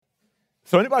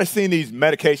So anybody seen these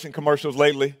medication commercials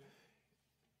lately?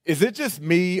 Is it just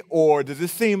me, or does it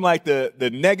seem like the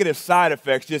negative side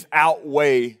effects just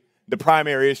outweigh the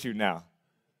primary issue now?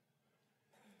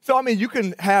 So, I mean, you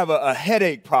can have a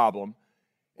headache problem,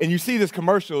 and you see this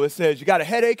commercial that says, you got a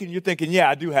headache, and you're thinking, yeah,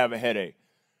 I do have a headache.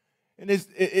 And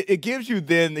it gives you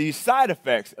then these side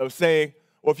effects of saying,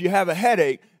 well, if you have a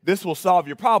headache, this will solve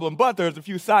your problem, but there's a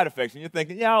few side effects. And you're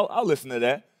thinking, yeah, I'll listen to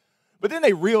that. But then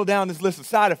they reel down this list of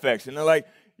side effects, and they're like,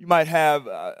 you might have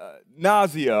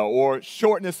nausea or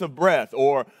shortness of breath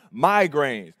or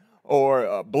migraines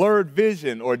or blurred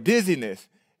vision or dizziness.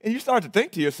 And you start to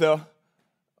think to yourself,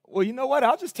 well, you know what?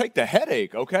 I'll just take the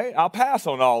headache, okay? I'll pass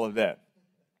on all of that.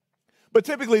 But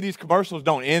typically these commercials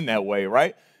don't end that way,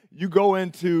 right? You go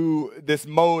into this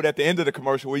mode at the end of the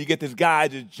commercial where you get this guy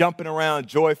just jumping around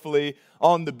joyfully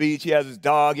on the beach. He has his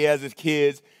dog, he has his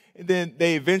kids. And then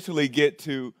they eventually get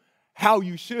to how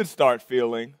you should start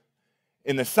feeling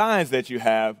and the signs that you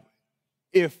have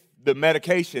if the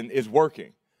medication is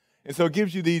working. And so it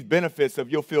gives you these benefits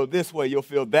of you'll feel this way, you'll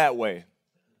feel that way.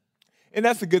 And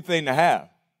that's a good thing to have.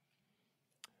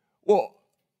 Well,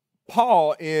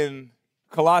 Paul in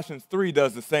Colossians 3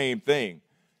 does the same thing.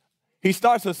 He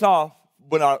starts us off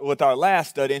with our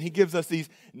last study, and he gives us these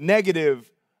negative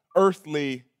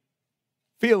earthly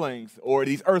feelings or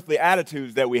these earthly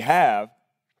attitudes that we have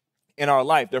in our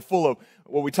life. They're full of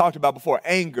what we talked about before,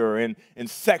 anger and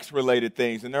sex-related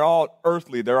things, and they're all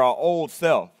earthly. They're our old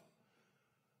self.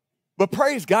 But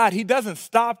praise God, he doesn't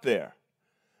stop there,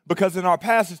 because in our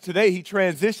passage today, he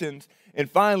transitions and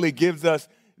finally gives us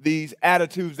these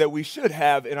attitudes that we should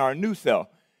have in our new self.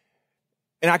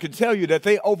 And I can tell you that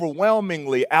they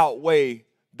overwhelmingly outweigh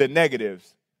the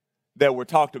negatives that were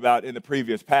talked about in the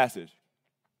previous passage.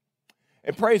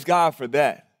 And praise God for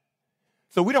that.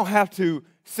 So we don't have to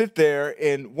sit there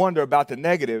and wonder about the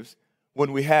negatives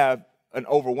when we have an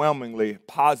overwhelmingly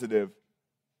positive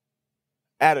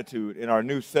attitude in our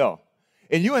new self.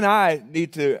 And you and I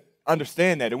need to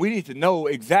understand that, and we need to know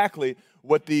exactly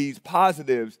what these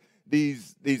positives,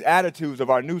 these attitudes of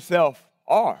our new self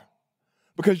are.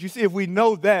 Because you see, if we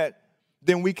know that,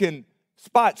 then we can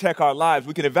spot check our lives.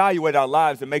 We can evaluate our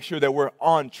lives and make sure that we're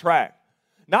on track.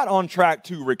 Not on track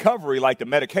to recovery like the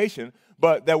medication,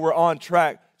 but that we're on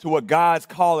track to what God's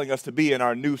calling us to be in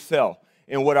our new self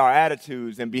and what our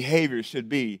attitudes and behaviors should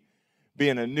be,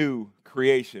 being a new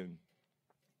creation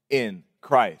in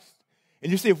Christ.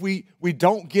 And you see, if we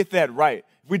don't get that right,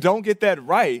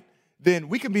 then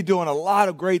we can be doing a lot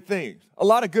of great things, a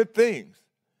lot of good things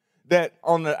that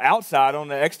on the outside, on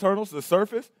the externals, the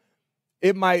surface,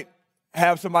 it might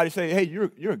have somebody say, hey,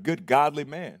 you're a good, godly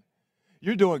man.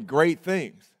 You're doing great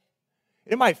things.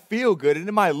 It might feel good and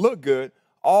it might look good.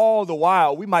 All the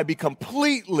while, we might be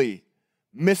completely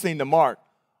missing the mark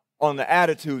on the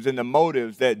attitudes and the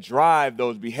motives that drive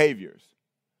those behaviors,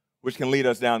 which can lead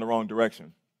us down the wrong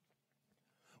direction.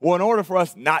 Well, in order for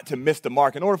us not to miss the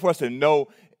mark, in order for us to know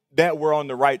that we're on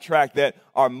the right track, that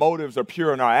our motives are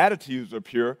pure and our attitudes are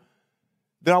pure,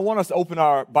 then I want us to open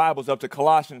our Bibles up to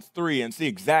Colossians 3 and see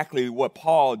exactly what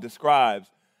Paul describes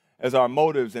as our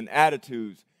motives and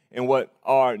attitudes and what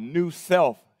our new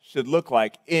self should look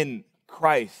like in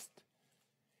Christ.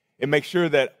 And make sure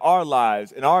that our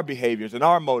lives and our behaviors and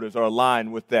our motives are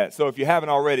aligned with that. So if you haven't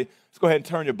already, let's go ahead and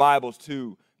turn your Bibles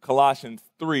to Colossians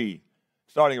 3,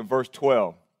 starting in verse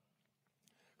 12.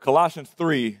 Colossians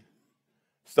 3,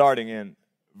 starting in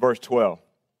verse 12.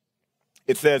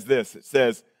 It says this, it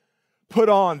says, put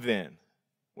on then.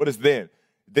 What is then?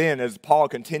 Then, as Paul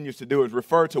continues to do, is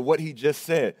refer to what he just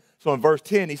said. So in verse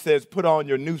 10, he says, put on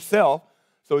your new self.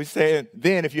 So he's saying,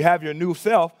 then, if you have your new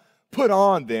self, put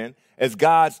on then as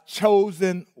God's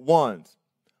chosen ones,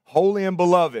 holy and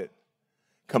beloved,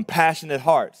 compassionate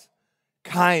hearts,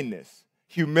 kindness,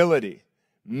 humility,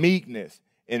 meekness,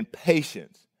 and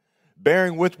patience,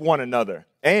 bearing with one another.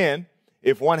 And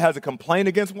if one has a complaint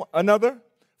against another,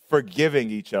 forgiving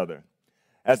each other.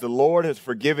 As the Lord has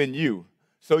forgiven you,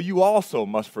 so you also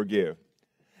must forgive.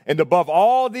 And above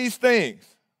all these things,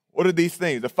 what are these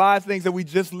things? The 5 things that we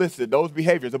just listed, those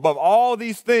behaviors. Above all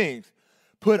these things,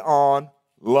 put on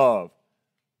love,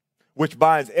 which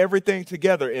binds everything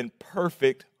together in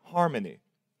perfect harmony.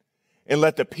 And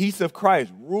let the peace of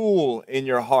Christ rule in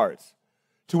your hearts,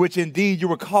 to which indeed you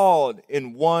were called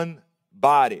in one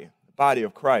body, the body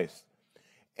of Christ.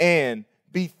 And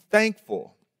be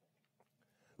thankful.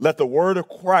 Let the word of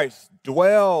Christ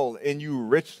dwell in you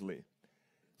richly,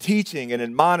 teaching and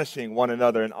admonishing one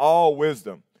another in all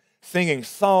wisdom, singing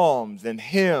psalms and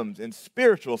hymns and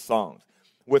spiritual songs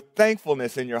with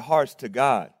thankfulness in your hearts to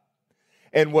God.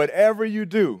 And whatever you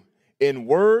do, in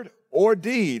word or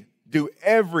deed, do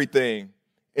everything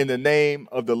in the name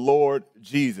of the Lord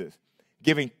Jesus,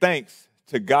 giving thanks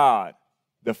to God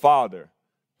the Father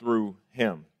through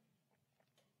him.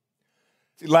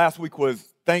 See, last week was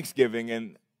Thanksgiving,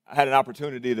 and I had an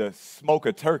opportunity to smoke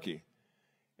a turkey.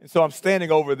 And so I'm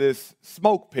standing over this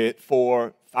smoke pit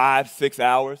for 5-6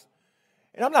 hours.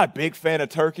 And I'm not a big fan of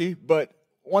turkey, but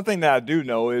one thing that I do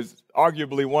know is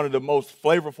arguably one of the most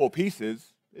flavorful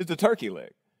pieces is the turkey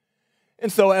leg.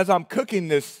 And so as I'm cooking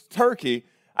this turkey,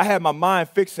 I had my mind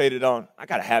fixated on, I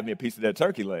got to have me a piece of that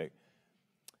turkey leg.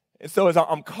 And so as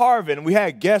I'm carving, we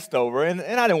had guests over, and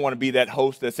I didn't want to be that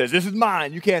host that says, this is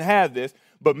mine, you can't have this.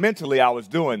 But mentally, I was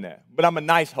doing that. But I'm a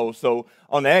nice host, so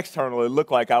on the external, it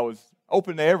looked like I was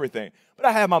open to everything. But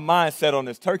I had my mind set on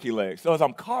this turkey leg. So as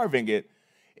I'm carving it,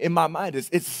 in my mind,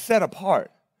 it's set apart.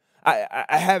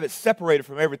 I have it separated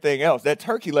from everything else. That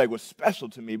turkey leg was special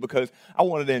to me because I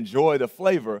wanted to enjoy the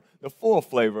flavor, the full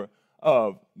flavor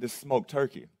of this smoked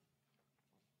turkey.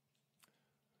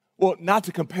 Well, not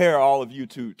to compare all of you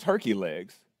to turkey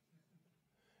legs,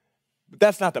 but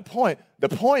that's not the point. The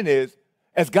point is,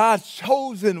 as God's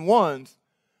chosen ones,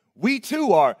 we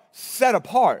too are set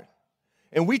apart,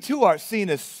 and we too are seen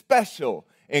as special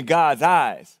in God's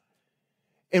eyes.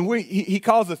 And he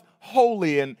calls us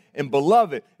holy and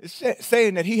beloved,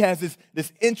 saying that he has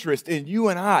this interest in you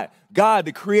and I. God,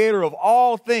 the creator of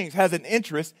all things, has an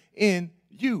interest in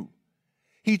you.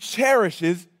 He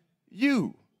cherishes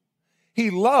you. He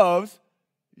loves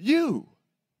you.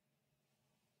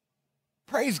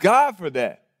 Praise God for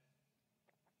that.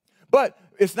 But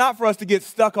it's not for us to get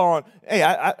stuck on, hey,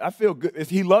 I feel good.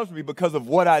 He loves me because of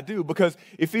what I do. Because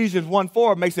Ephesians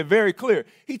 1:4 makes it very clear.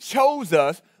 He chose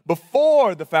us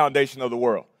before the foundation of the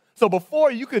world. So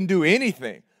before you can do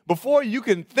anything, before you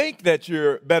can think that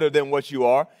you're better than what you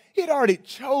are, he had already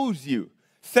chose you,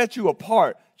 set you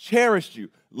apart, cherished you,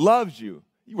 loves you.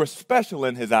 You were special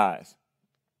in his eyes.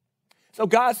 So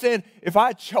God said, if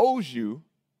I chose you,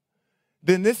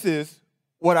 then this is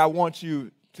what I want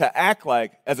you to act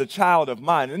like as a child of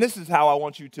mine. And this is how I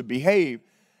want you to behave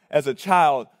as a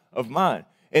child of mine.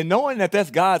 And knowing that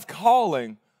that's God's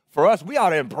calling for us, we ought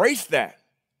to embrace that.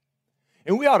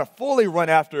 And we ought to fully run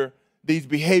after these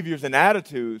behaviors and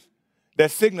attitudes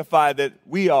that signify that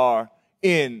we are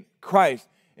in Christ.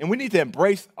 And we need to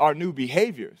embrace our new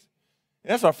behaviors.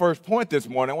 And that's our first point this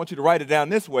morning. I want you to write it down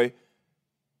this way.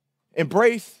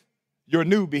 Embrace your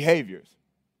new behaviors.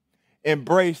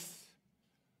 Embrace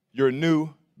your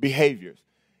new behaviors.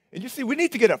 And you see, we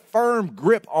need to get a firm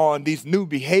grip on these new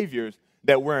behaviors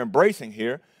that we're embracing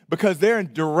here because they're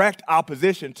in direct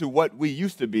opposition to what we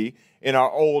used to be in our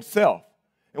old self.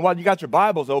 And while you got your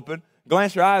Bibles open,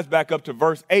 glance your eyes back up to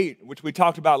verse 8, which we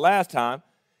talked about last time.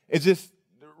 It's just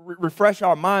refresh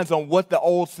our minds on what the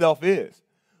old self is,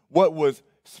 what was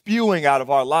spewing out of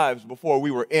our lives before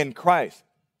we were in Christ.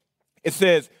 It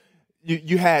says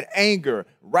you had anger,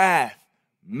 wrath,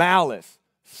 malice,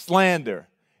 slander,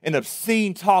 and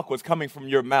obscene talk was coming from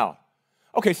your mouth.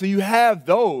 Okay, so you have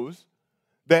those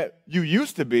that you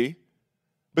used to be,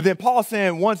 but then Paul's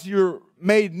saying once you're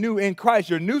made new in Christ,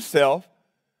 your new self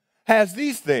has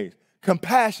these things.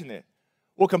 Compassionate.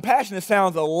 Well, compassionate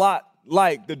sounds a lot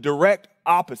like the direct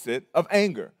opposite of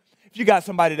anger. If you got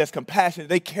somebody that's compassionate,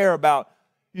 they care about,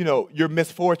 your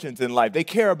misfortunes in life. They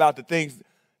care about the things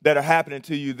that are happening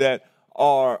to you that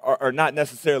are not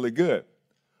necessarily good.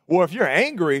 Well, if you're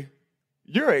angry,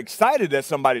 you're excited that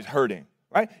somebody's hurting,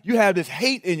 right? You have this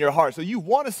hate in your heart, so you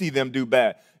want to see them do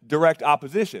bad. Direct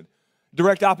opposition.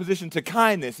 Direct opposition to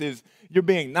kindness is you're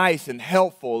being nice and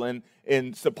helpful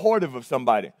and supportive of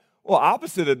somebody. Well,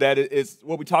 opposite of that is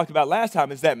what we talked about last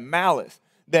time, is that malice,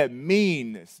 that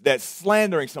meanness, that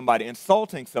slandering somebody,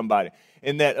 insulting somebody,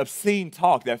 and that obscene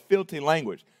talk, that filthy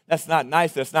language. That's not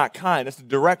nice, that's not kind. That's the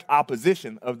direct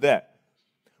opposition of that.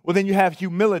 Well, then you have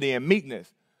humility and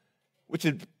meekness, which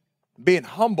is being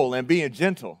humble and being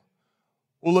gentle.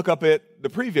 We'll look up at the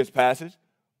previous passage.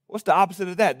 What's the opposite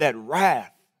of that? That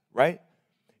wrath, right?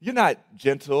 You're not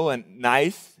gentle and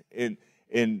nice and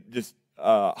just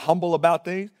humble about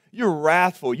things. You're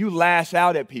wrathful. You lash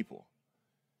out at people.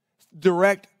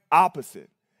 Direct opposite.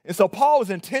 And so Paul was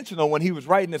intentional when he was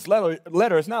writing this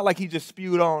letter. It's not like he just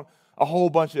spewed on a whole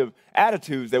bunch of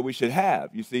attitudes that we should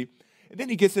have, you see. And then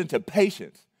he gets into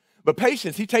patience. But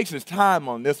patience, he takes his time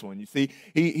on this one, you see.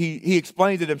 He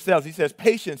explains it himself. He says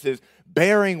patience is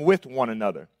bearing with one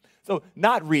another. So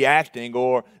not reacting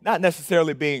or not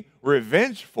necessarily being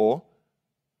revengeful,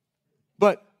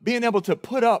 but being able to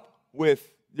put up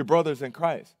with your brothers in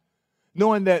Christ.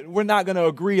 Knowing that we're not going to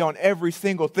agree on every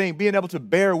single thing. Being able to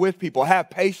bear with people, have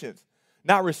patience.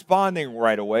 Not responding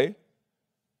right away,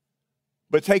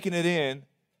 but taking it in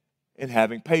and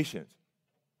having patience.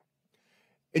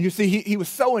 And you see, he was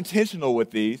so intentional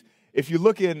with these. If you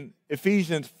look in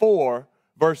Ephesians 4,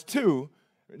 verse 2,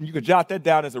 and you could jot that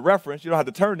down as a reference. You don't have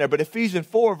to turn there. But Ephesians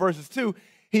 4, verses 2,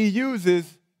 he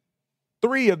uses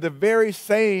 3 of the very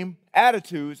same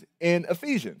attitudes in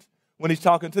Ephesians when he's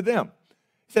talking to them.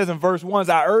 He says in verse 1,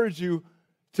 I urge you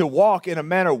to walk in a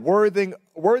manner worthy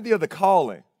of the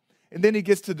calling. And then he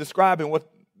gets to describing what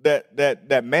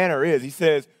that manner is. He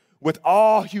says, with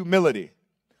all humility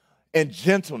and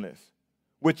gentleness,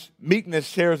 which meekness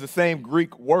shares the same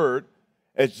Greek word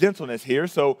as gentleness here.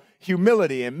 So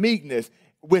humility and meekness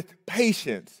with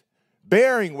patience,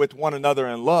 bearing with one another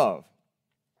in love.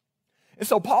 And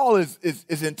so Paul is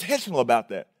intentional about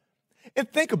that. And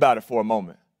think about it for a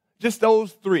moment. Just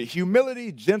those 3,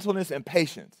 humility, gentleness, and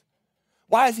patience.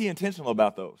 Why is he intentional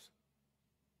about those?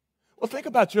 Well, think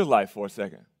about your life for a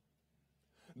second.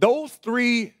 Those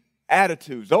 3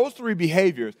 attitudes, those 3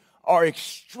 behaviors are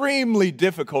extremely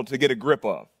difficult to get a grip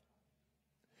of.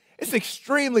 It's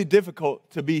extremely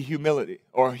difficult to be humility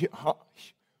or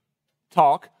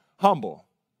talk humble,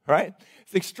 right?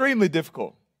 It's extremely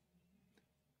difficult.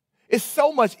 It's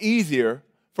so much easier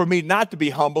for me not to be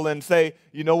humble and say,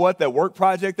 you know what, that work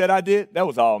project that I did, that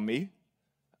was all me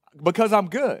because I'm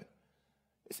good.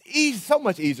 It's so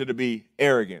much easier to be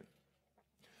arrogant.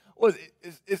 Well,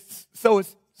 it's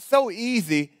so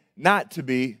easy not to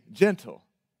be gentle.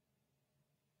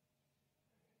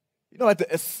 You know, at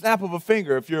a snap of a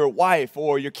finger, if your wife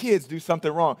or your kids do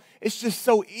something wrong, it's just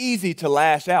so easy to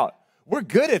lash out. We're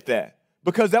good at that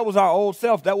because that was our old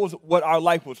self. That was what our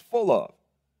life was full of.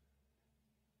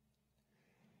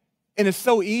 And it's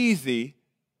so easy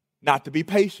not to be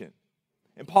patient.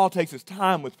 And Paul takes his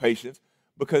time with patience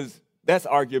because that's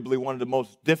arguably one of the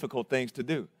most difficult things to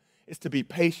do, is to be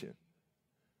patient.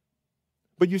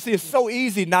 But you see, it's so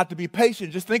easy not to be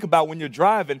patient. Just think about when you're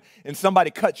driving and somebody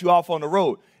cuts you off on the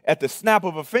road. At the snap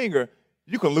of a finger,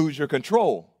 you can lose your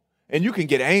control. And you can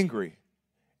get angry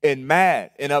and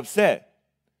mad and upset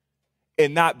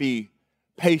and not be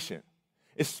patient,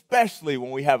 especially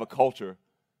when we have a culture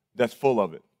that's full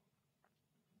of it.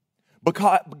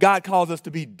 But God calls us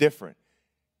to be different.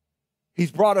 He's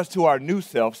brought us to our new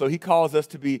self, so he calls us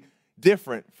to be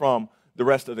different from the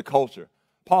rest of the culture.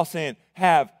 Paul's saying,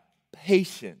 have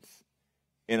patience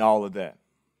in all of that.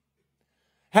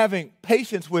 Having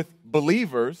patience with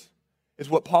believers is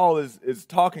what Paul is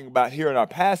talking about here in our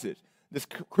passage. This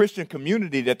Christian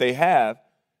community that they have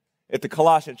at the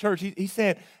Colossian church, he's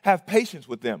saying, have patience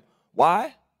with them.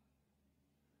 Why?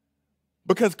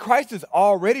 Because Christ has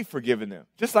already forgiven them,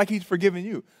 just like he's forgiven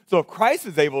you. So if Christ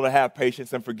is able to have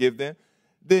patience and forgive them,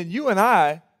 then you and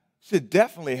I should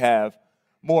definitely have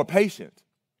more patience.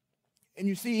 And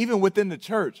you see, even within the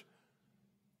church,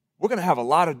 we're going to have a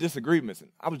lot of disagreements.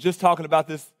 I was just talking about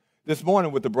this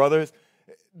morning with the brothers.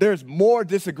 There's more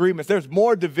disagreements. There's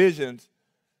more divisions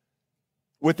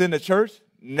within the church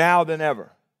now than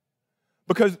ever.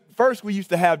 Because first we used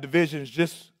to have divisions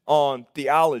just on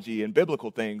theology and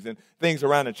biblical things and things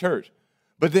around the church.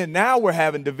 But then now we're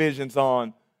having divisions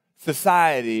on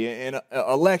society and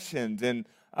elections and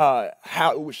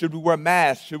how should we wear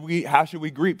masks? How should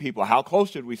we greet people? How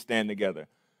close should we stand together?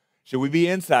 Should we be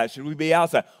inside? Should we be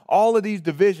outside? All of these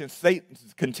divisions,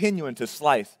 Satan's continuing to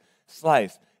slice,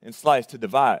 and slice to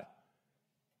divide.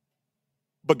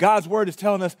 But God's word is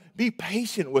telling us, be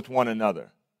patient with one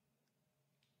another.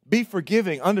 Be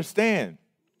forgiving, understand.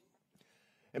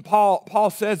 And Paul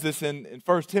says this in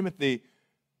 1 Timothy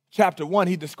chapter 1.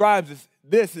 He describes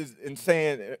this as in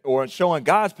saying or showing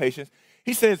God's patience.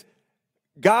 He says,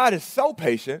 God is so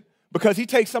patient because he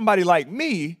takes somebody like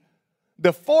me,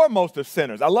 the foremost of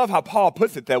sinners. I love how Paul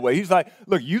puts it that way. He's like,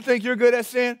 look, you think you're good at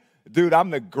sin? Dude, I'm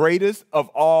the greatest of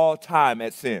all time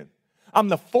at sin. I'm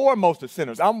the foremost of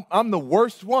sinners. I'm the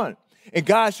worst one. And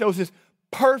God shows his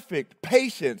perfect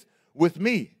patience with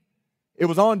me. It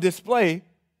was on display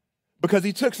because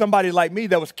he took somebody like me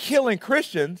that was killing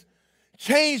Christians,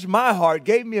 changed my heart,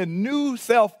 gave me a new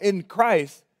self in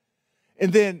Christ,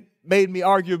 and then made me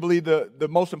arguably the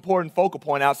most important focal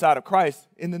point outside of Christ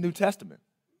in the New Testament.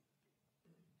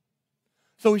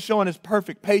 So he's showing his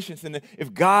perfect patience, and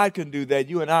if God can do that,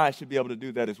 you and I should be able to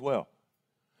do that as well.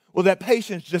 Well, that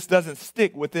patience just doesn't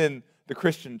stick within the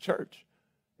Christian church,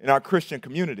 in our Christian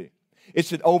community. It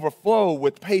should overflow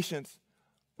with patience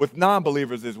with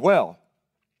non-believers as well.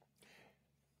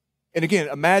 And again,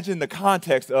 imagine the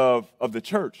context of the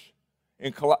church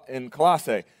in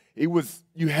Colossae.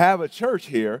 You have a church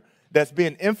here that's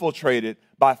being infiltrated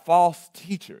by false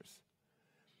teachers.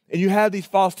 And you have these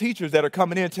false teachers that are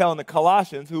coming in telling the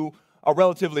Colossians, who are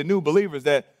relatively new believers,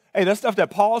 that, hey, that stuff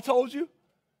that Paul told you,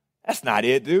 that's not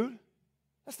it, dude.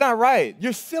 That's not right.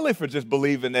 You're silly for just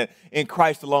believing that in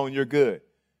Christ alone you're good.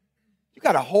 You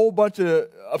got a whole bunch of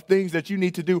things that you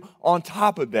need to do on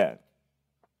top of that.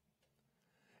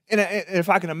 And if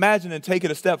I can imagine and take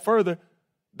it a step further,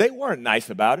 they weren't nice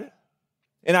about it.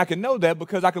 And I can know that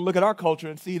because I can look at our culture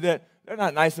and see that they're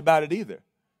not nice about it either.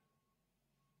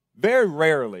 Very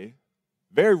rarely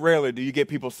do you get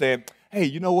people saying, hey,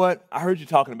 you know what? I heard you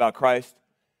talking about Christ.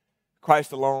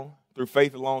 Christ alone, through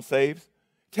faith alone saves.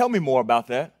 Tell me more about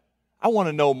that. I want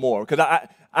to know more. Because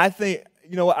I think,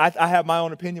 you know, I have my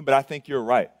own opinion, but I think you're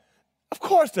right. Of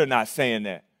course they're not saying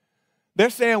that. They're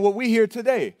saying what we hear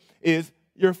today is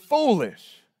you're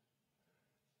foolish.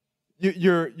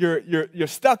 You're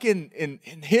stuck in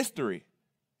history.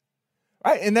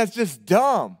 Right? And that's just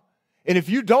dumb. And if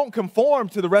you don't conform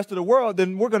to the rest of the world,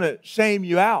 then we're going to shame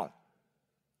you out.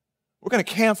 We're going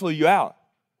to cancel you out.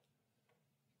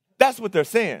 That's what they're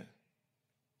saying.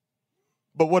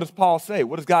 But what does Paul say?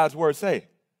 What does God's word say?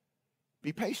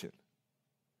 Be patient.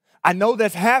 I know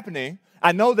that's happening.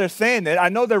 I know they're saying that. I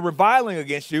know they're reviling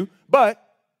against you, but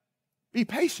be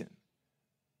patient.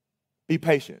 Be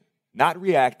patient. Not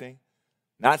reacting,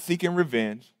 not seeking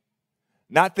revenge,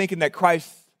 not thinking that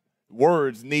Christ's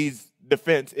words needs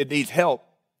defense, it needs help.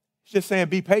 It's just saying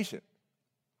be patient.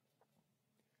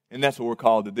 And that's what we're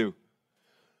called to do.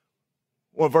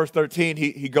 Well, in verse 13,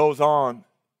 he goes on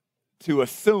to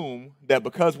assume that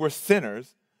because we're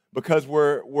sinners, because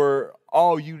we're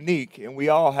all unique and we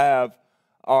all have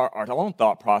our own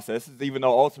thought processes, even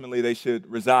though ultimately they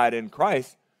should reside in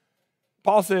Christ,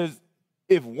 Paul says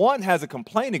if one has a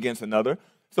complaint against another,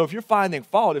 so if you're finding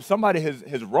fault, if somebody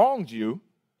has wronged you,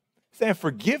 saying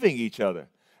forgiving each other,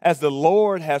 as the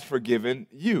Lord has forgiven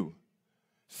you,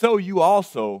 so you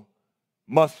also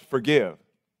must forgive.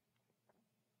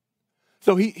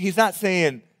 So he's not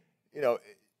saying, you know,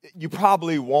 you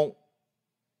probably won't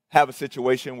have a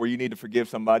situation where you need to forgive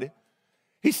somebody.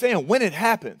 He's saying when it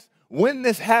happens, when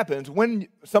this happens, when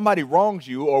somebody wrongs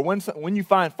you or when you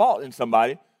find fault in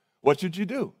somebody, what should you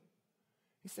do?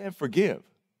 He's saying forgive.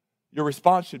 Your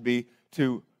response should be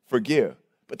to forgive.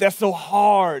 But that's so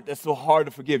hard. That's so hard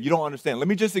to forgive. You don't understand. Let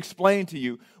me just explain to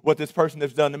you what this person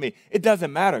has done to me. It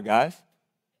doesn't matter, guys.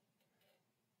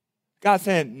 God's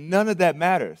saying none of that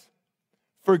matters.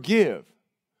 Forgive.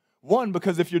 One,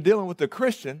 because if you're dealing with a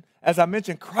Christian, as I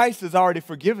mentioned, Christ has already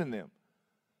forgiven them.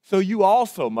 So you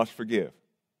also must forgive.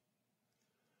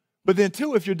 But then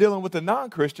two, if you're dealing with a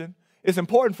non-Christian, it's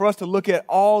important for us to look at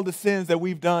all the sins that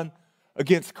we've done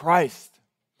against Christ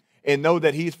and know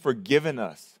that he's forgiven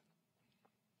us.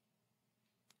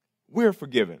 We're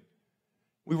forgiven.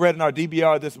 We read in our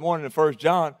DBR this morning in 1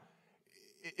 John,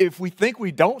 if we think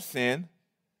we don't sin,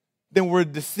 then we're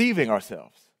deceiving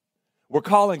ourselves. We're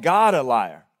calling God a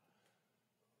liar.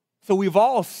 So we've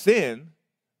all sinned,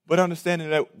 but understanding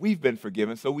that we've been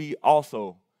forgiven, so we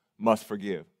also must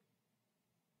forgive.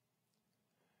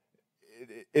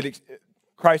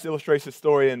 Christ illustrates the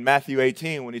story in Matthew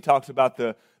 18 when he talks about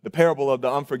the parable of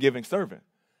the unforgiving servant.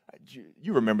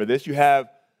 You remember this. You have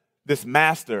this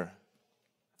master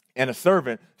and a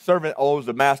servant. Servant owes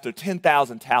the master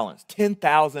 10,000 talents.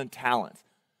 10,000 talents.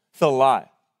 It's a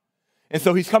lot. And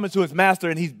so he's coming to his master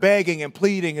and he's begging and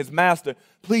pleading his master,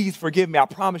 please forgive me. I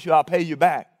promise you I'll pay you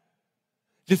back.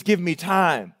 Just give me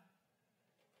time.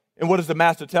 And what does the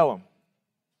master tell him?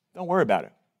 Don't worry about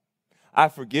it. I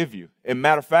forgive you. And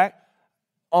matter of fact,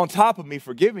 on top of me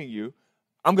forgiving you,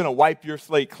 I'm going to wipe your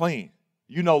slate clean.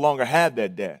 You no longer have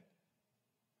that debt.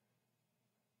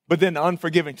 But then the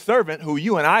unforgiving servant, who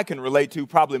you and I can relate to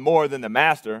probably more than the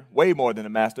master, way more than the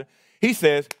master, he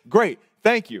says, great,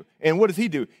 thank you. And what does he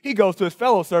do? He goes to his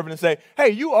fellow servant and say, hey,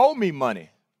 you owe me money.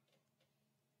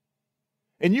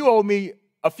 And you owe me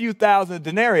a few thousand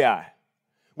denarii,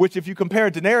 which if you compare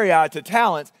denarii to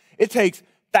talents, it takes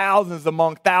thousands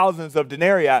among thousands of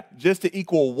denarii just to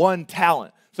equal 1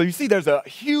 talent. So you see there's a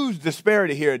huge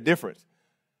disparity here, a difference.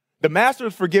 The master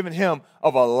has forgiven him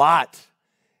of a lot.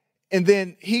 And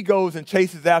then he goes and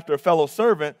chases after a fellow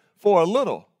servant for a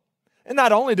little. And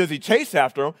not only does he chase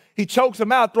after him, he chokes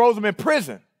him out, throws him in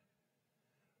prison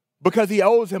because he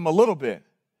owes him a little bit.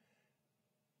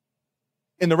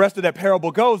 And the rest of that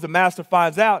parable goes, the master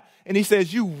finds out and he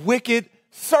says, you wicked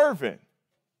servant.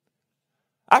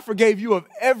 I forgave you of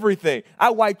everything. I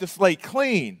wiped the slate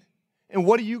clean. And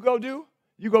what do?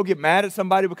 You go get mad at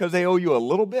somebody because they owe you a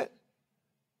little bit?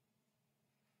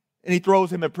 And he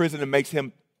throws him in prison and makes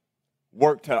him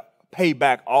work to pay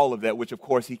back all of that, which of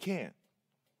course he can.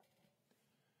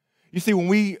 You see, when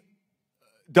we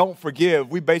don't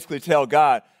forgive, we basically tell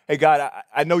God, hey, God,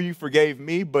 I know you forgave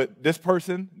me, but this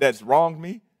person that's wronged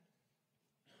me,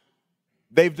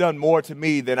 they've done more to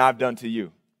me than I've done to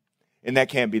you. And that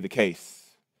can't be the case.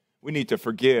 We need to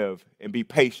forgive and be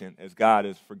patient as God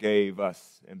has forgave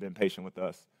us and been patient with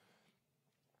us.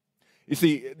 You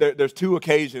see, there's two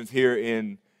occasions here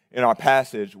in our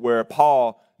passage where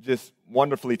Paul just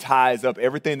wonderfully ties up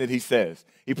everything that he says.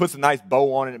 He puts a nice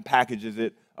bow on it and packages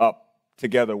it up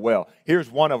together well.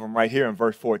 Here's one of them right here in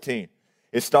verse 14.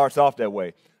 It starts off that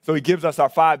way. So he gives us our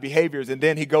 5 behaviors, and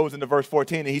then he goes into verse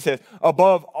 14, and he says,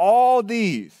 above all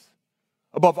these,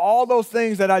 above all those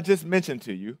things that I just mentioned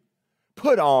to you,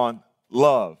 put on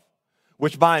love,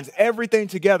 which binds everything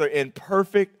together in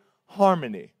perfect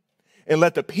harmony. And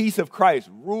let the peace of Christ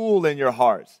rule in your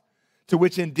hearts, to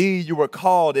which indeed you were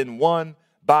called in one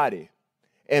body,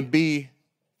 and be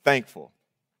thankful.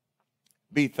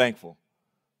 Be thankful.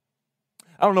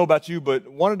 I don't know about you, but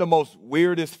one of the most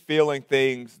weirdest feeling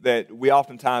things that we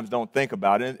oftentimes don't think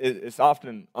about, and it's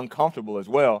often uncomfortable as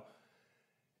well,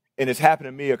 and it's happened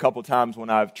to me a couple times when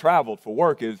I've traveled for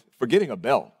work, is forgetting a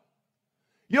belt.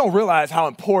 You don't realize how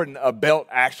important a belt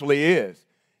actually is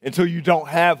until you don't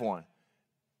have one.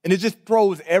 And it just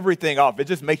throws everything off. It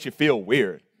just makes you feel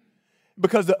weird.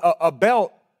 Because a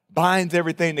belt binds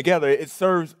everything together. It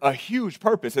serves a huge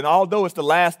purpose. And although it's the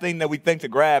last thing that we think to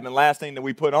grab and last thing that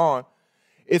we put on,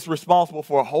 it's responsible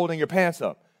for holding your pants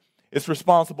up. It's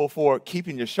responsible for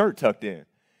keeping your shirt tucked in.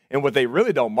 And what they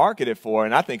really don't market it for,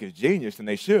 and I think it's genius, and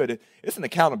they should, it's an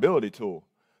accountability tool.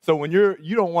 So when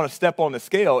you don't want to step on the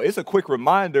scale, it's a quick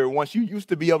reminder once you used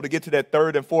to be able to get to that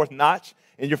 3rd and 4th notch,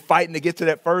 and you're fighting to get to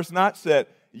that 1st notch, that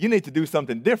you need to do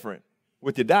something different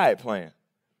with your diet plan.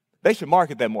 They should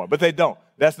market that more, but they don't.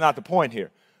 That's not the point here.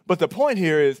 But the point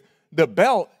here is the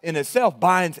belt in itself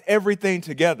binds everything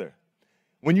together.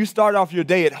 When you start off your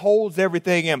day, it holds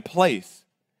everything in place,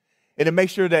 and it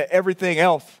makes sure that everything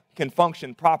else can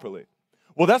function properly.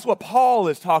 Well, that's what Paul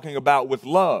is talking about with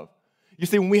love. You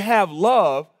see, when we have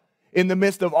love in the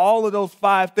midst of all of those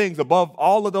 5 things, above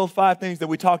all of those 5 things that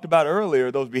we talked about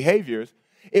earlier, those behaviors,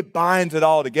 it binds it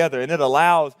all together, and it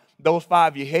allows those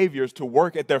 5 behaviors to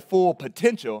work at their full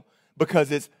potential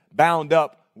because it's bound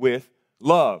up with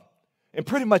love. And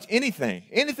pretty much anything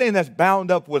that's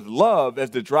bound up with love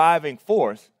as the driving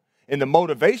force and the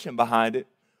motivation behind it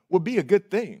will be a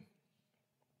good thing.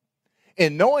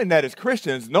 And knowing that as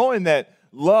Christians, knowing that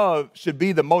love should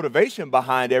be the motivation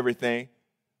behind everything,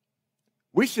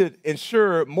 we should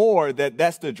ensure more that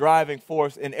that's the driving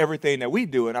force in everything that we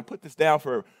do. And I put this down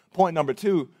for point number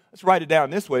 2. Let's write it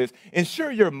down this way.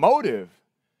 Ensure your motive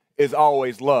is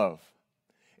always love.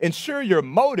 Ensure your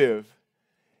motive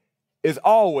is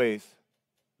always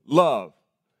love.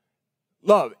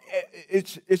 Love.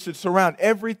 It should surround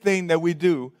everything that we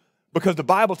do because the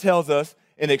Bible tells us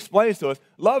and explains to us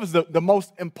love is the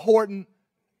most important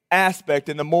aspect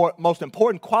and the most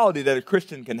important quality that a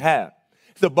Christian can have.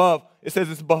 It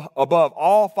says it's above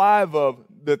all 5 of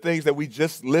the things that we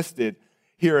just listed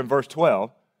here in verse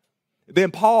 12.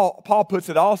 Then Paul puts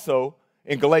it also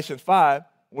in Galatians 5.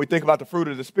 When we think about the fruit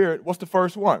of the Spirit, what's the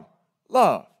first one?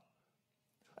 Love.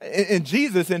 And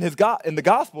Jesus in the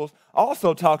Gospels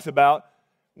also talks about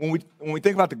when we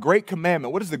think about the great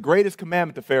commandment. What is the greatest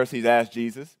commandment? The Pharisees asked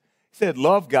Jesus. He said,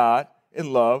 love God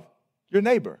and love your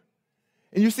neighbor.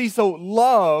 And you see, so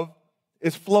love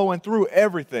is flowing through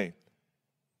everything.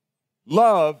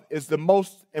 Love is the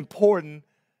most important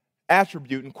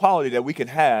attribute and quality that we can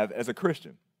have as a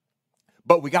Christian.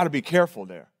 But we got to be careful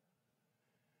there.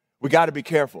 We got to be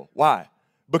careful. Why?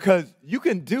 Because you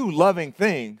can do loving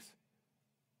things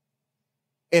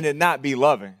and it not be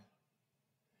loving.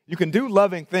 You can do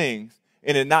loving things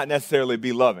and it not necessarily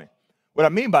be loving. What I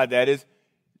mean by that is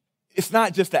it's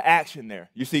not just the action there.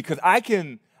 You see, because I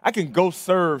can go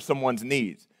serve someone's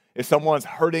needs. If someone's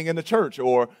hurting in the church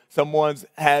or someone's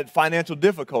had financial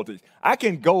difficulties, I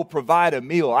can go provide a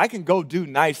meal. I can go do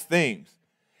nice things.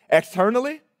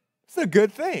 Externally, it's a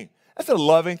good thing. That's a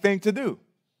loving thing to do.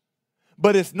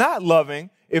 But it's not loving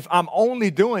if I'm only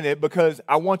doing it because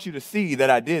I want you to see that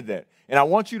I did that. And I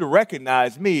want you to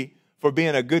recognize me for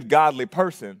being a good, godly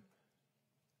person.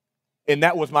 And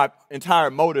that was my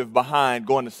entire motive behind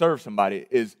going to serve somebody,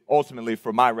 is ultimately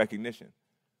for my recognition.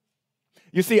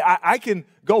 You see, I can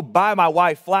go buy my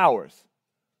wife flowers.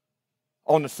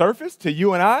 On the surface, to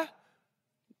you and I,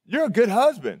 you're a good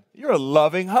husband. You're a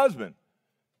loving husband.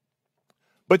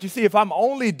 But you see, if I'm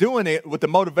only doing it with the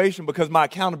motivation because my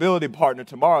accountability partner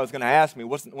tomorrow is going to ask me,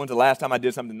 when's the last time I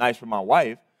did something nice for my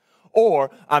wife?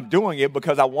 Or I'm doing it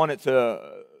because I want it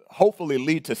to hopefully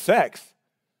lead to sex,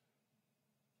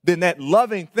 then that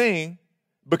loving thing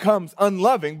becomes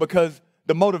unloving because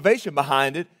the motivation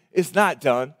behind it is not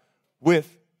done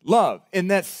with love. And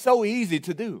that's so easy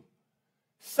to do.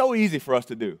 So easy for us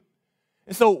to do.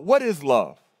 And so what is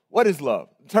love? What is love?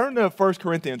 Turn to 1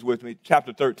 Corinthians with me,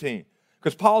 chapter 13,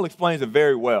 because Paul explains it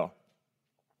very well.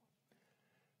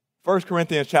 1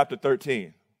 Corinthians chapter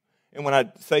 13. And when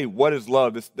I say what is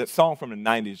love, that song from the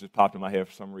 90s just popped in my head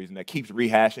for some reason that keeps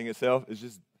rehashing itself. It's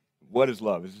just, what is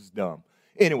love? It's just dumb.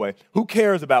 Anyway, who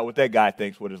cares about what that guy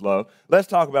thinks what is love? Let's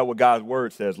talk about what God's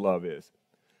word says love is.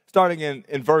 Starting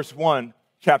in verse 1,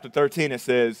 chapter 13, it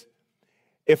says,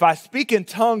 if I speak in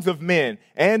tongues of men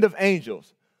and of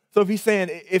angels. So if he's saying,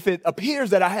 if it appears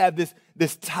that I have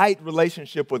this tight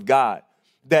relationship with God,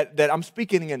 that I'm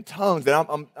speaking in tongues, that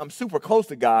I'm super close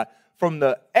to God from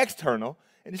the external,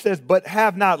 and he says, but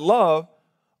have not love,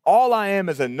 all I am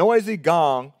is a noisy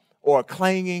gong or a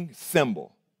clanging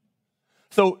cymbal.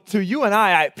 So to you and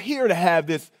I appear to have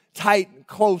this tight and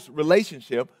close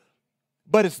relationship,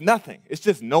 but it's nothing. It's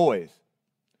just noise.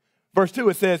 Verse 2,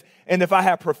 it says, and if I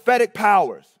have prophetic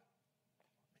powers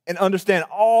and understand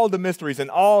all the mysteries and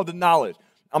all the knowledge,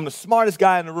 I'm the smartest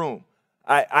guy in the room.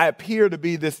 I appear to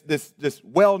be this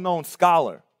well-known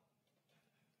scholar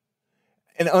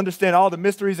and understand all the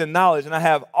mysteries and knowledge, and I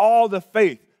have all the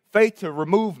faith to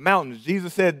remove mountains.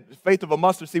 Jesus said, faith of a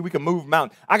mustard seed, we can move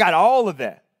mountains. I got all of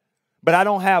that, but I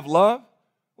don't have love.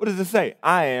 What does it say?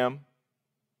 I am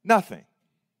nothing.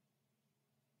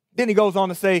 Then he goes on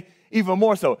to say, even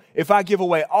more so, if I give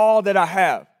away all that I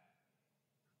have,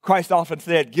 Christ often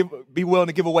said, be willing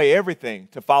to give away everything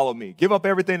to follow me. Give up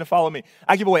everything to follow me.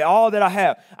 I give away all that I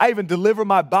have. I even deliver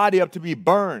my body up to be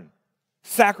burned,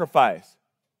 sacrificed.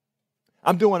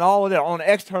 I'm doing all of that on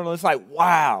the external. It's like,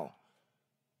 wow,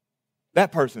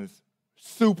 that person's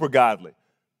super godly.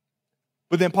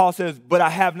 But then Paul says, but I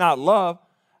have not love,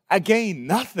 I gain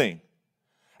nothing.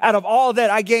 Out of all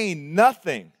that, I gain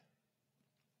nothing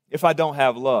if I don't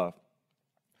have love.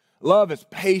 Love is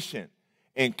patient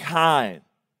and kind.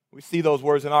 We see those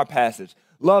words in our passage.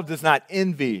 Love does not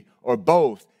envy or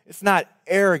boast. It's not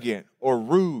arrogant or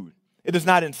rude. It does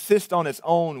not insist on its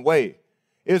own way.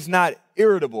 It is not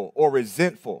irritable or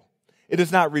resentful. It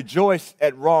does not rejoice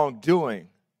at wrongdoing,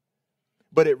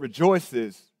 but it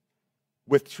rejoices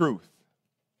with truth.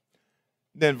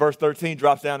 Then verse 13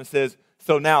 drops down and says,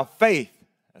 so now faith,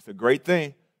 that's a great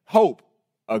thing. Hope,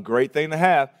 a great thing to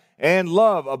have. And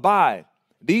love abide.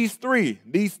 These three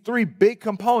big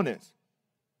components.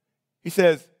 He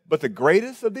says, but the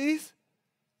greatest of these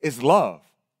is love.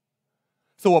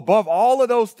 So above all of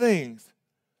those things,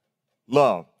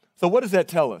 love. So what does that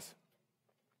tell us?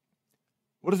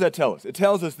 What does that tell us? It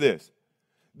tells us this.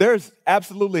 There's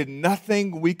absolutely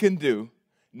nothing we can do,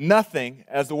 nothing,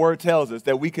 as the word tells us,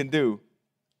 that we can do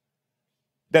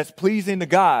that's pleasing to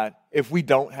God if we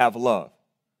don't have love.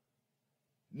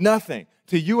 Nothing.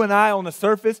 To you and I on the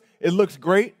surface, it looks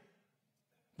great,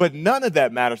 but none of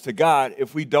that matters to God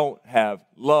if we don't have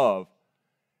love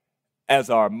as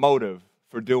our motive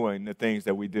for doing the things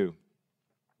that we do.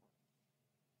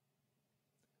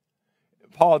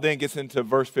 Paul then gets into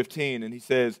verse 15 and he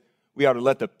says, we are to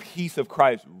let the peace of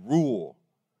Christ rule.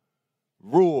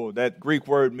 Rule, that Greek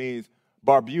word means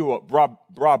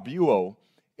brabuo,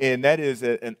 and that is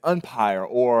an umpire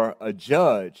or a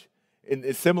judge. And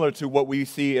it's similar to what we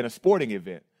see in a sporting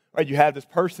event. Right? You have this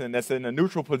person that's in a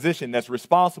neutral position that's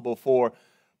responsible for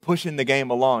pushing the game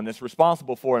along, that's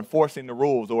responsible for enforcing the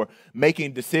rules or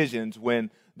making decisions when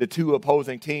the two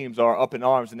opposing teams are up in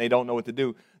arms and they don't know what to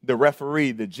do. The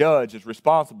referee, the judge, is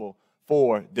responsible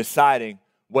for deciding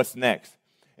what's next.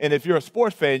 And if you're a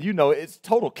sports fan, you know it's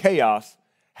total chaos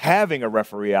having a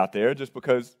referee out there just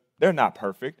because they're not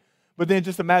perfect. But then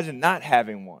just imagine not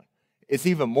having one. It's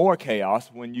even more chaos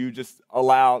when you just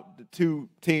allow the two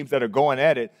teams that are going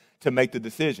at it to make the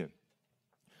decision.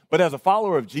 But as a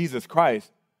follower of Jesus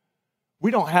Christ,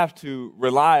 we don't have to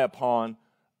rely upon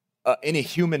any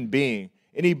human being,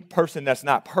 any person that's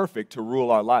not perfect to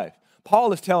rule our life.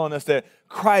 Paul is telling us that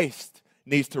Christ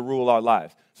needs to rule our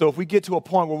lives. So if we get to a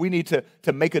point where we need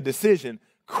to make a decision,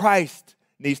 Christ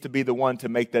needs to be the one to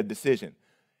make that decision.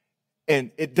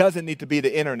 And it doesn't need to be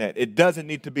the internet. It doesn't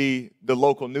need to be the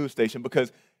local news station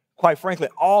because, quite frankly,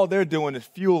 all they're doing is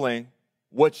fueling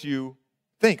what you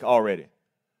think already.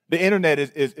 The internet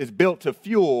is built to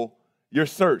fuel your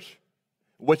search,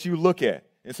 what you look at.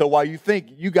 And so while you think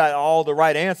you got all the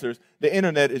right answers, the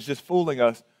internet is just fooling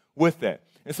us with that.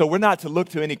 And so we're not to look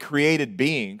to any created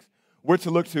beings. We're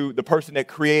to look to the person that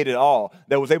created all,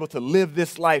 that was able to live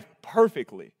this life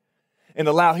perfectly and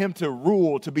allow him to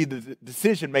rule, to be the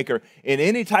decision maker in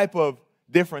any type of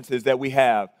differences that we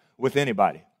have with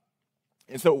anybody.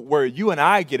 And so where you and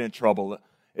I get in trouble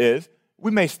is we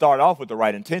may start off with the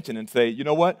right intention and say, you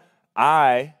know what,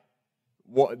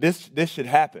 this should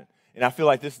happen. And I feel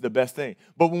like this is the best thing.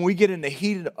 But when we get in the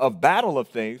heat of battle of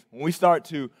things, when we start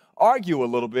to argue a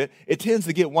little bit, it tends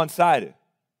to get one-sided.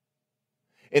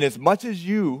 And as much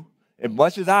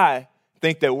as I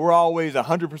think that we're always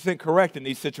 100% correct in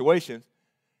these situations,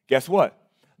 guess what?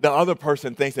 The other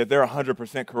person thinks that they're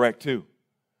 100% correct too.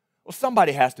 Well,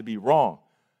 somebody has to be wrong.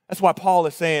 That's why Paul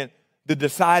is saying the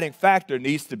deciding factor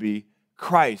needs to be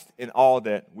Christ in all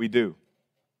that we do.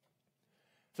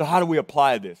 So how do we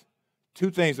apply this? Two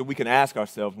things that we can ask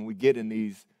ourselves when we get in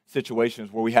these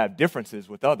situations where we have differences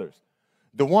with others.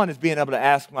 The one is being able to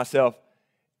ask myself,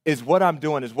 is what I'm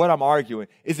doing, is what I'm arguing,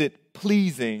 is it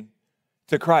pleasing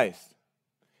to Christ?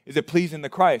 Is it pleasing to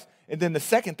Christ? And then the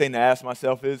second thing to ask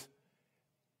myself is,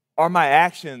 are my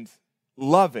actions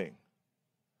loving?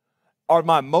 Are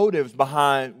my motives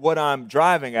behind what I'm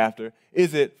driving after,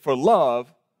 is it for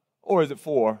love or is it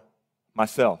for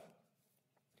myself?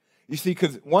 You see,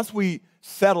 because once we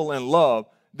settle in love,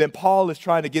 then Paul is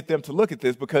trying to get them to look at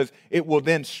this because it will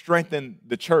then strengthen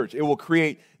the church. It will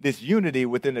create this unity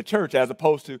within the church as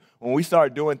opposed to when we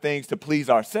start doing things to please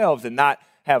ourselves and not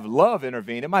have love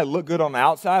intervene. It might look good on the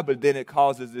outside, but then it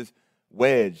causes this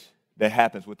wedge that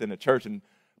happens within the church. And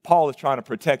Paul is trying to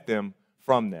protect them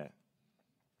from that.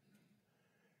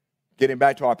 Getting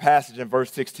back to our passage in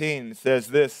verse 16, it says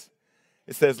this.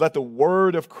 It says, let the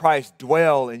word of Christ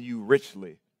dwell in you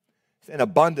richly and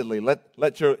abundantly.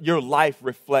 Let your life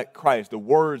reflect Christ, the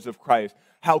words of Christ,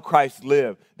 how Christ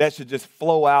lived. That should just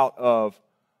flow out of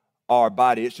our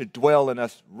body. It should dwell in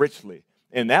us richly.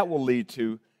 And that will lead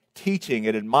to teaching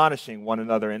and admonishing one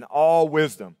another in all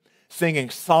wisdom, singing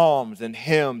psalms and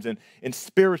hymns and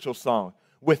spiritual songs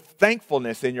with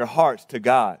thankfulness in your hearts to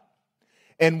God.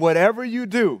 And whatever you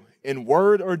do, in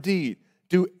word or deed,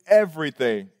 do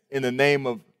everything in the name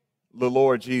of the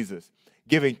Lord Jesus,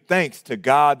 giving thanks to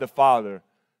God the Father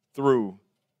through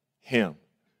him.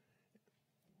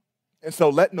 And so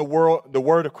letting the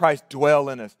word of Christ dwell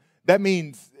in us, that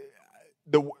means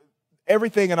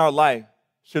everything in our life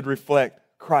should reflect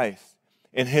Christ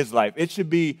in his life. It should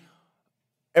be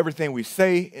everything we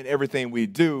say and everything we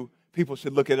do. People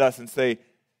should look at us and say,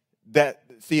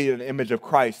 see an image of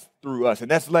Christ through us. And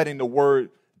that's letting the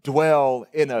word dwell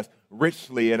in us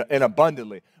richly and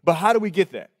abundantly. But how do we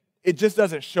get that? It just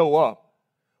doesn't show up.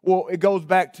 Well, it goes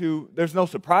back to, there's no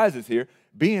surprises here,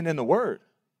 being in the Word.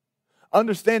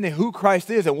 Understanding who Christ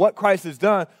is and what Christ has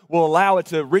done will allow it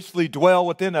to richly dwell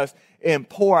within us and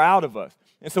pour out of us.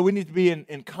 And so we need to be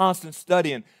in constant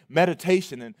study and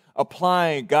meditation and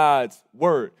applying God's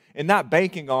Word and not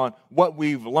banking on what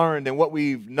we've learned and what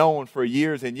we've known for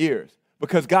years and years.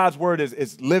 Because God's Word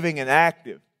is living and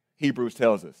active, Hebrews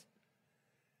tells us.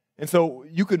 And so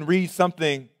you can read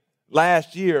something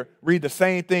last year, read the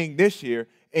same thing this year,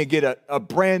 and get a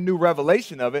brand new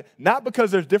revelation of it, not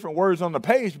because there's different words on the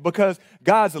page, but because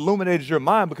God's illuminated your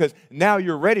mind, because now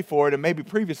you're ready for it, and maybe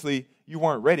previously you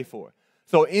weren't ready for it.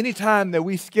 So anytime that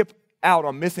we skip out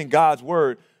on missing God's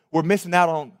word, we're missing out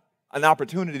on an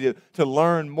opportunity to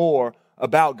learn more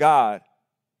about God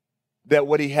than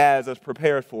what he has us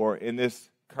prepared for in this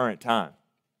current time.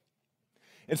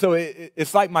 And so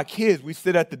it's like my kids. We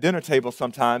sit at the dinner table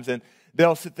sometimes, and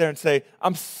they'll sit there and say,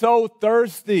 I'm so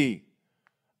thirsty.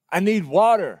 I need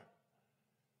water.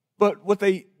 But what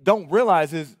they don't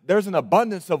realize is there's an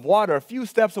abundance of water a few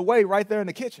steps away right there in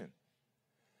the kitchen.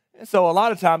 And so a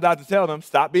lot of times I have to tell them,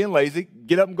 stop being lazy,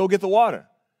 get up and go get the water.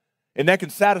 And that can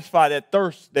satisfy that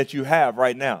thirst that you have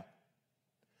right now.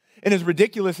 And as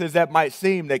ridiculous as that might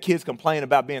seem, that kids complain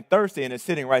about being thirsty and it's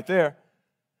sitting right there,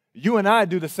 you and I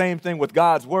do the same thing with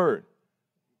God's word.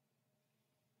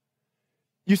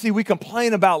 You see, we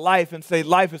complain about life and say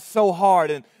life is so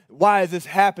hard and why is this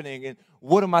happening and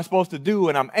what am I supposed to do,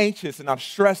 and I'm anxious and I'm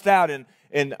stressed out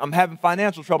and I'm having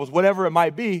financial troubles, whatever it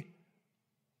might be.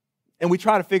 And we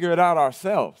try to figure it out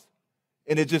ourselves.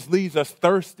 And it just leaves us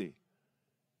thirsty.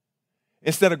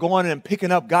 Instead of going and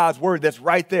picking up God's word that's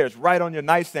right there. It's right on your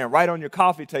nightstand, right on your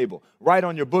coffee table, right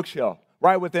on your bookshelf,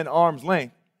 right within arm's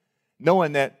length,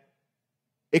 knowing that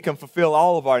it can fulfill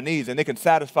all of our needs and it can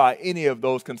satisfy any of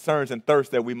those concerns and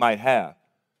thirsts that we might have.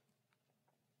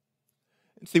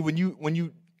 And see, when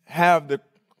you have the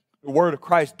word of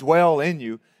Christ dwell in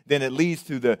you, then it leads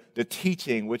to the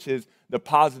teaching, which is the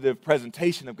positive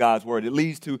presentation of God's word. It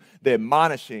leads to the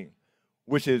admonishing,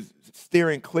 which is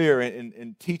steering clear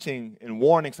and teaching and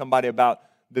warning somebody about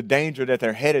the danger that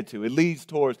they're headed to. It leads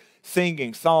towards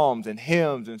singing psalms and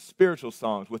hymns and spiritual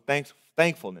songs with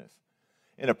thankfulness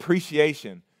and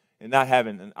appreciation and not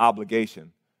having an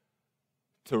obligation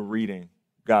to reading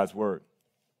God's word.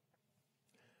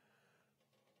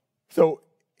 So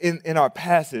in our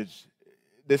passage,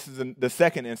 this is the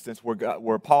second instance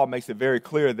where Paul makes it very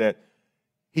clear that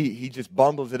he just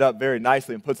bundles it up very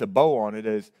nicely and puts a bow on it.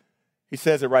 As he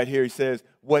says it right here. He says,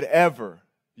 whatever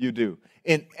you do,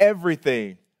 in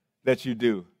everything that you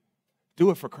do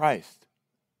it for Christ.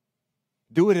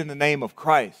 Do it in the name of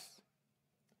Christ.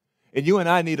 And you and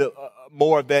I need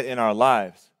more of that in our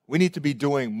lives. We need to be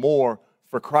doing more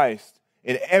for Christ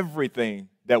in everything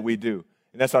that we do.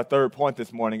 And that's our third point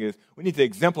this morning is we need to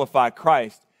exemplify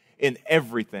Christ in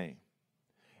everything.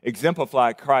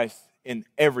 Exemplify Christ in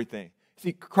everything.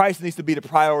 See, Christ needs to be the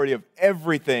priority of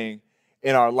everything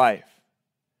in our life.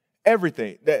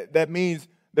 Everything. That means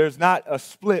there's not a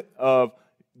split of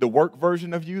the work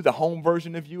version of you, the home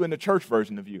version of you, and the church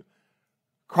version of you.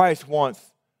 Christ wants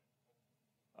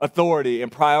authority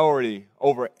and priority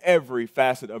over every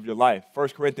facet of your life. 1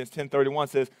 Corinthians 10:31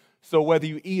 says, so whether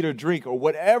you eat or drink or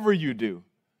whatever you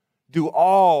do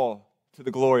all to the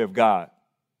glory of God.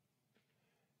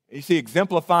 And you see,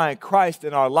 exemplifying Christ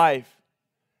in our life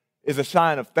is a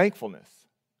sign of thankfulness.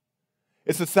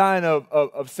 It's a sign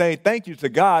of saying thank you to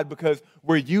God because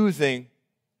we're using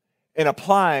and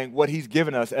applying what he's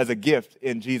given us as a gift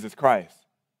in Jesus Christ.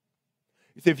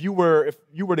 You see, if you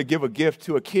were to give a gift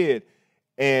to a kid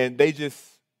and they just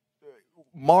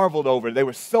marveled over it, they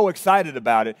were so excited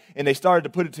about it, and they started to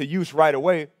put it to use right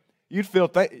away, you'd feel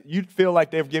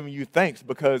like they're giving you thanks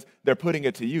because they're putting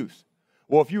it to use.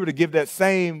 Well, if you were to give that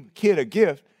same kid a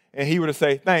gift and he were to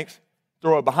say thanks,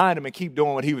 throw it behind him and keep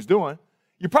doing what he was doing,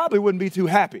 you probably wouldn't be too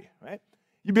happy, right?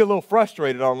 You'd be a little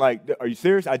frustrated on like, are you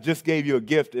serious? I just gave you a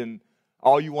gift and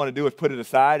all you want to do is put it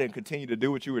aside and continue to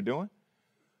do what you were doing?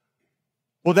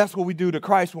 Well, that's what we do to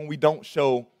Christ when we don't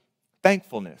show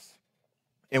thankfulness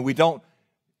and we don't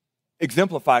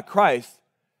exemplify Christ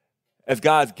as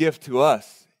God's gift to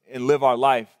us and live our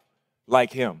life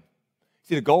like him.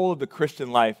 See, the goal of the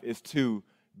Christian life is to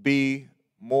be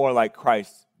more like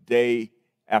Christ day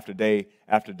after day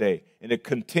after day, and to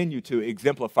continue to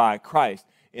exemplify Christ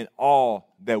in all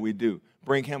that we do.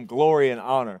 Bring him glory and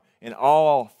honor in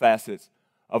all facets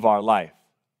of our life.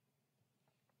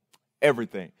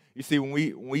 Everything. You see, when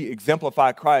we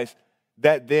exemplify Christ,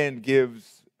 that then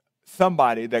gives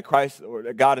somebody that Christ or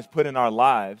that God has put in our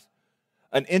lives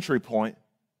an entry point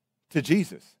to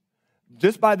Jesus.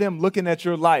 Just by them looking at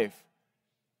your life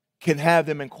can have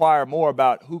them inquire more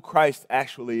about who Christ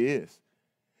actually is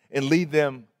and lead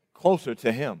them closer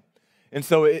to him. And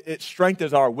so it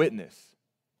strengthens our witness.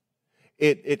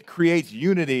 It creates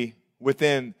unity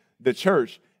within the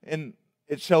church, and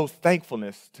it shows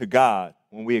thankfulness to God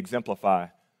when we exemplify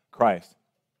Christ.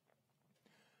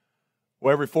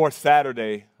 Well, every fourth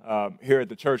Saturday here at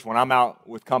the church, when I'm out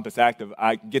with Compass Active,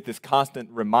 I get this constant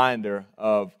reminder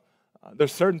of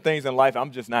there's certain things in life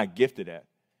I'm just not gifted at.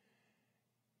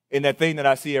 And that thing that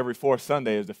I see every fourth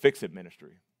Sunday is the fix-it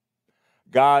ministry.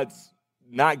 God's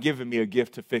not giving me a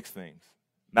gift to fix things.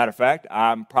 Matter of fact,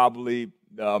 I'm probably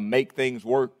make things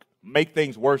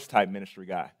worse type ministry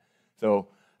guy. So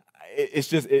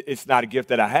it's not a gift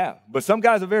that I have. But some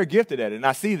guys are very gifted at it, and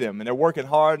I see them, and they're working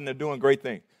hard, and they're doing great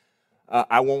things.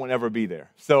 I won't ever be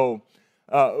there. So,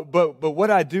 but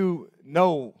what I do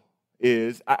know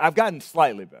is I've gotten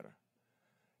slightly better.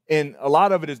 And a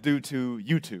lot of it is due to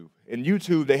YouTube. In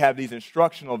YouTube, they have these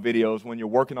instructional videos when you're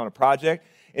working on a project,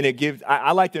 and it gives,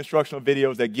 I like the instructional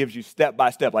videos that gives you step by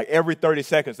step. Like every 30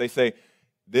 seconds, they say,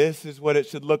 this is what it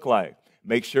should look like.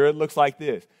 Make sure it looks like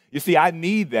this. You see, I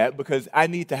need that because I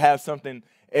need to have something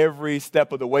every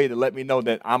step of the way to let me know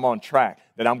that I'm on track,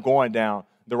 that I'm going down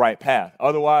the right path.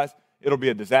 Otherwise, it'll be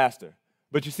a disaster.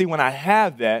 But you see, when I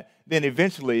have that, then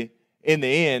eventually, in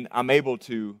the end, I'm able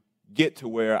to get to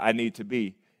where I need to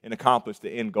be and accomplish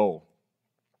the end goal.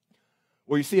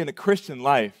 Well, you see, in the Christian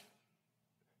life,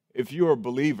 if you're a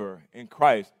believer in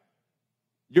Christ,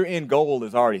 your end goal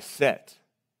is already set.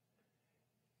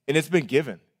 And it's been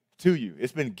given to you.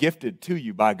 It's been gifted to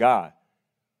you by God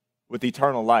with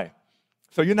eternal life.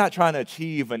 So you're not trying to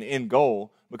achieve an end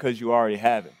goal because you already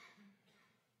have it.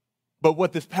 But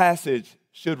what this passage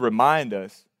should remind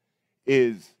us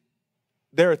is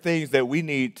there are things that we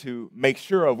need to make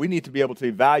sure of. We need to be able to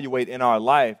evaluate in our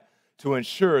life to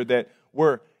ensure that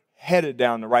we're headed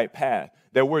down the right path,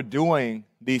 that we're doing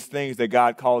these things that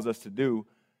God calls us to do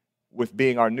with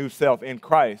being our new self in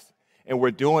Christ, and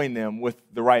we're doing them with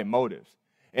the right motives.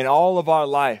 And all of our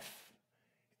life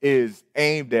is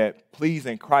aimed at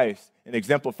pleasing Christ and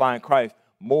exemplifying Christ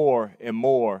more and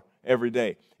more every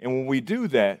day. And when we do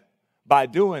that, by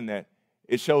doing that,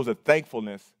 it shows a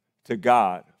thankfulness to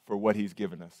God for what he's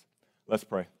given us. Let's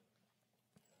pray.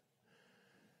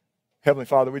 Heavenly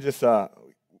Father,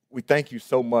 we thank you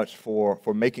so much for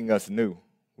making us new.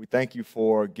 We thank you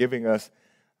for giving us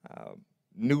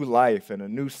new life and a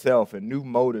new self and new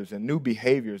motives and new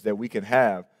behaviors that we can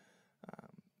have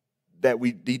that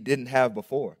we didn't have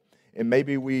before. And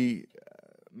maybe we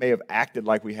may have acted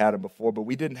like we had them before, but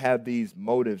we didn't have these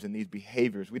motives and these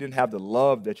behaviors. We didn't have the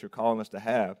love that you're calling us to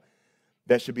have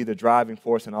that should be the driving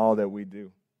force in all that we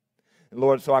do. And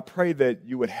Lord, so I pray that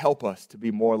you would help us to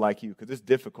be more like you, because it's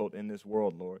difficult in this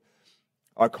world, Lord.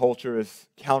 Our culture is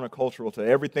countercultural to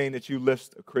everything that you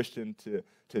list a Christian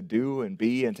to do and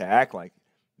be and to act like.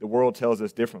 The world tells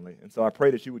us differently. And so I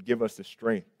pray that you would give us the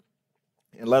strength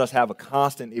and let us have a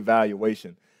constant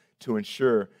evaluation to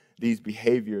ensure these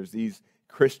behaviors, these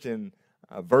Christian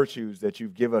virtues that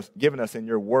you've given us in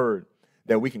your word,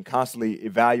 that we can constantly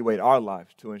evaluate our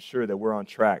lives to ensure that we're on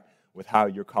track with how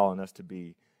you're calling us to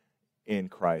be in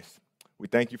Christ. We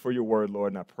thank you for your word,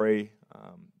 Lord, and I pray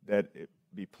that it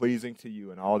be pleasing to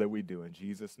you in all that we do. In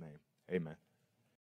Jesus' name, amen.